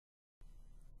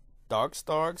Dark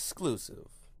Star exclusive.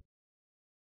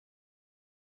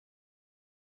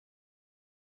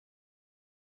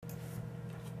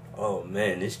 Oh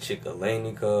man, this chick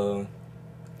Eleni, cuz.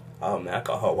 Oh man, I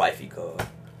call her wifey, cuz.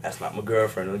 That's not my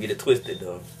girlfriend. Don't get it twisted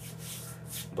though.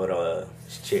 But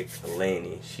this chick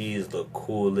Eleni, she's the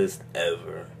coolest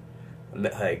ever. I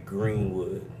met her at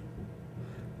Greenwood.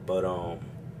 But I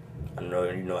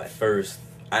know, at first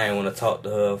I ain't want to talk to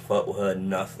her, fuck with her,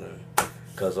 nothing.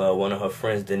 Cause one of her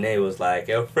friends, Danae, was like,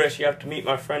 "Yo, Fresh, you have to meet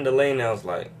my friend Eleni." I was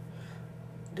like,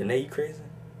 "Danae, you crazy?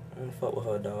 I don't fuck with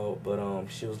her, dog." But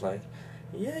she was like,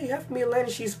 "Yeah, you have to meet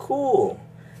Eleni. She's cool."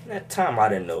 And at the time, I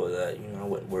didn't know that. I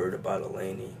wasn't worried about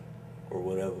Eleni or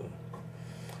whatever.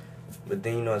 But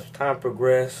then, as time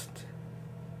progressed,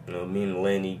 me and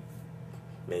Eleni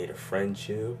made a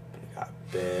friendship. It got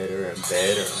better and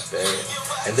better and better.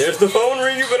 And there's the phone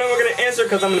ringing, but I'm not gonna answer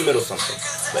because I'm in the middle of something.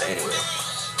 But anyway,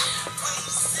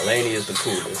 Eleni is the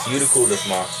coolest. You the coolest,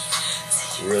 ma.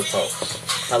 Real talk.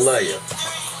 I love you.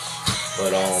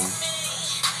 But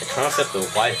the concept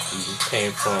of wifey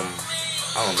came from,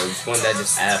 I don't know, just one that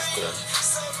just asked her.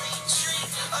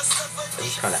 I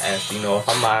just kind of asked, you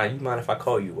mind if I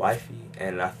call you wifey?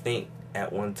 And I think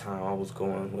at one time I was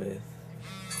going with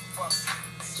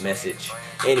message.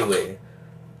 Anyway,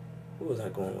 who was I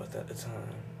going with at the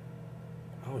time?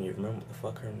 I don't even remember what the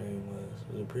fuck her name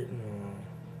was. Was it Brittany?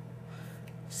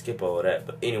 Skip all that.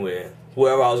 But anyway,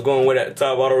 whoever I was going with at the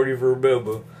time, I don't even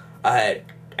remember. I had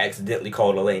accidentally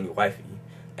called Eleni wifey.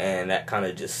 And that kind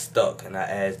of just stuck. And I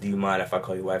asked, "Do you mind if I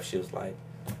call you wife?" She was like,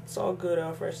 "It's all good,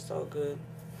 Fresh. It's all good."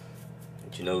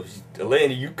 But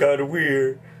Eleni, you kind of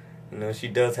weird. She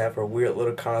does have her weird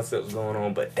little concepts going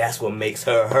on. But that's what makes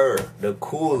her the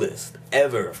coolest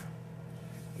ever.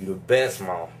 You the best,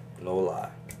 mom. No lie.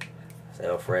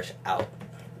 Fresh out.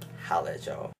 Holla at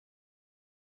y'all.